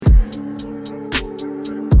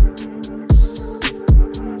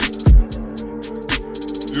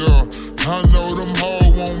I know them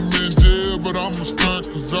hoes want me in jail, but I'ma stunt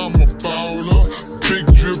cause I'm a baller. Big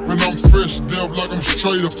drip and I'm fresh deaf like I'm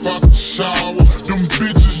straight up out the shower. Them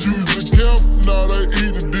bitches usually kept, now they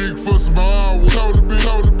eat a dick for some hours. Told the bitch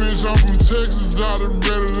I'm from Texas, I done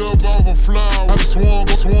read it up off a flower. I just swung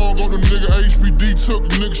on the nigga HBD, took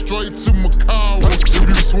the nigga straight to Macau. If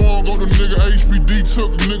you swung on the nigga HBD,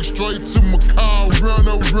 took the nigga straight to Macau. Run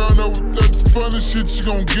up with that funny shit, you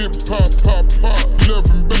gon' get pop.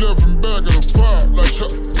 Left and back of the fire, like chop.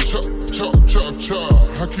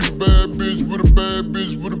 I keep a bad bitch with a bad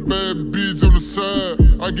bitch on the side.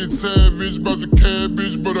 I get savage about the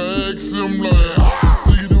cabbage, but I ask him like,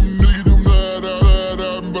 leave them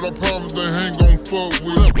out, but I promise they ain't gon' fuck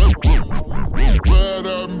with me.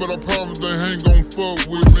 But I promise they ain't gon' fuck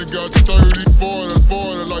with me. Got 30,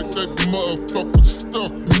 40 like that motherfucker stuff.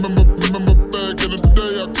 Remember back in the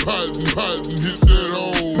day, I pottin' hit that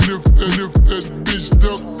hole. And if that bitch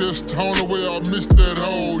ducked, that's the only way I missed that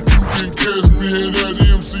hole. You can catch me in that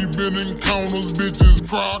MC been encounters, bitches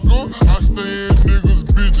Crocka. I stand niggas,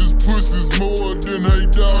 bitches, pussies more than they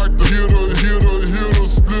doctor. Hit her,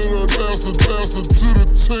 split her, pass her to the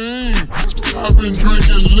team. I've been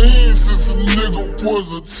drinking lean since a nigga was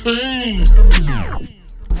a teen.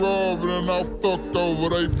 Robbing and I fucked over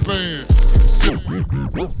they plan.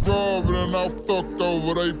 Robbing and I fucked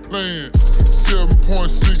over they plan.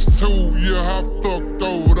 7.62, yeah, I fucked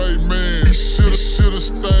over they man. He shoulda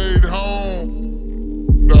stayed home.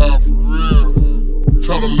 Nah, for real.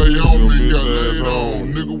 Tryna lay on me, got laid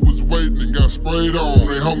on. Nigga was waiting and got sprayed on.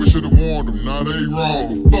 They homie shoulda warned them, now they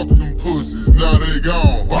wrong. Fuck them pussies, now they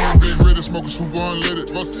gone. All big ready smokers who unlit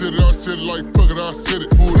it. I said it like fuck it, I said it.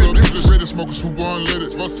 Pulled up, just ready smokers who unlit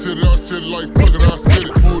it. I said it like fuck it, I said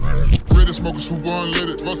it. Pulled ready smokers who unlit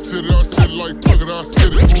it. I said it like fuck it, I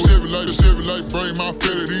said it. Chevy like bring my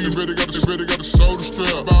fetted. He ready got the shoulder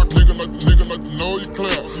strap. Box nigga like the know you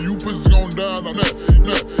clap. You pussies gon' die on that.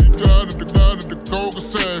 Died at the Crocka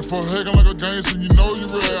side. For hacking like a gangster, you know you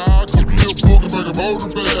rag. I cook me a book and make a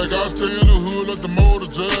motor bag. I stay in the hood like the motor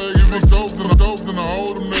jag. If it's dope, then I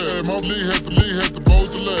hold them there. My league had to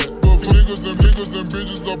both the lag. But for niggas, them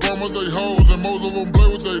bitches, I promise they hoes. And most of them play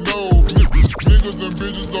what they know. Niggas, them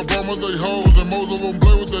bitches, I promise they hoes. And most of them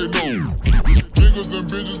play what they know. Niggas, them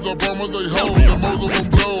bitches, I promise they hoes. And most of them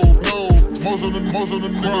blow. Most of the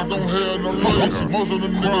niggas don't have no loyalty. Most of the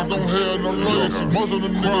niggas don't have no loyalty. Most of the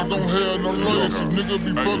niggas don't have no loyalty. Niggas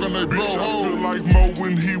be fucking they blow hoes. I feel like Mo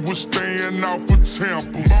when he was staying out for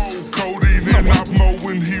Tampa. Codeine and not Mo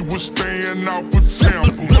when he was staying out for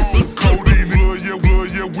Tampa. Codeine,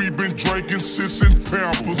 yeah, we been drinking since in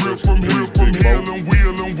Pampers. Real from here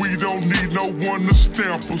and we don't need no one to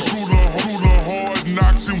stamp us. Through the hard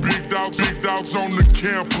knocks and big dogs on the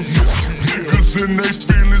campus. Niggas in they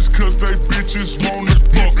feelings cause they bitches wanna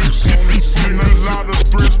fuck us. Seen a lot of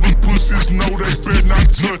threats but pussies know they better not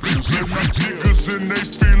touch us. Niggas in they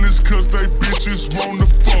feelings cause they bitches wanna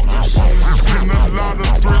fuck us. Seen a lot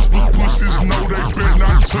of threats but pussies know they better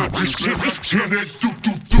not touch us. Hear that do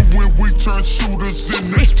when we turn shooters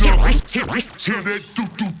in the duckers. Hear that do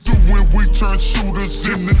when we turn shooters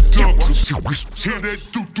in the duckers. Hear that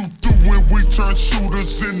do when we turn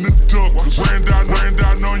shooters in the duckers. Ran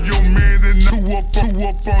down on your man and two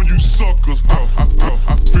up on you suckers.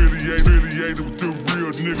 Affiliated with them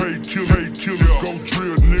real niggas. Pay killers, go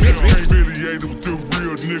drill niggas. Affiliated with them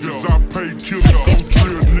real niggas. I pay killers, go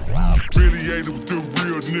drill niggas. Affiliated with them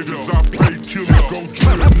real niggas. I pay killers, go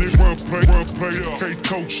drill niggas. Run play, can't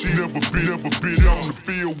coach shit. Never been on the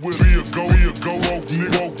field with me. Go, woke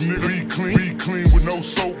nigga. Be clean with no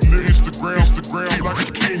soap, nigga. Instagram like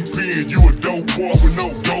a kingpin. You a dope boy with no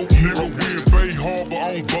dope, nigga. We in Bay Harbor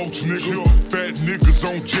on boats, nigga. Fat niggas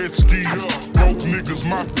on jet skis. Broke niggas,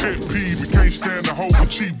 my pet peeve. We can't stand the hoe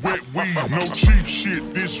with cheap wet weed. No cheap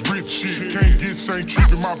shit, this rich shit. Can't get same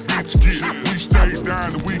treatment my bitch get. We stayed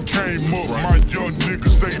down and we came up. My young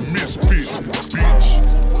niggas, they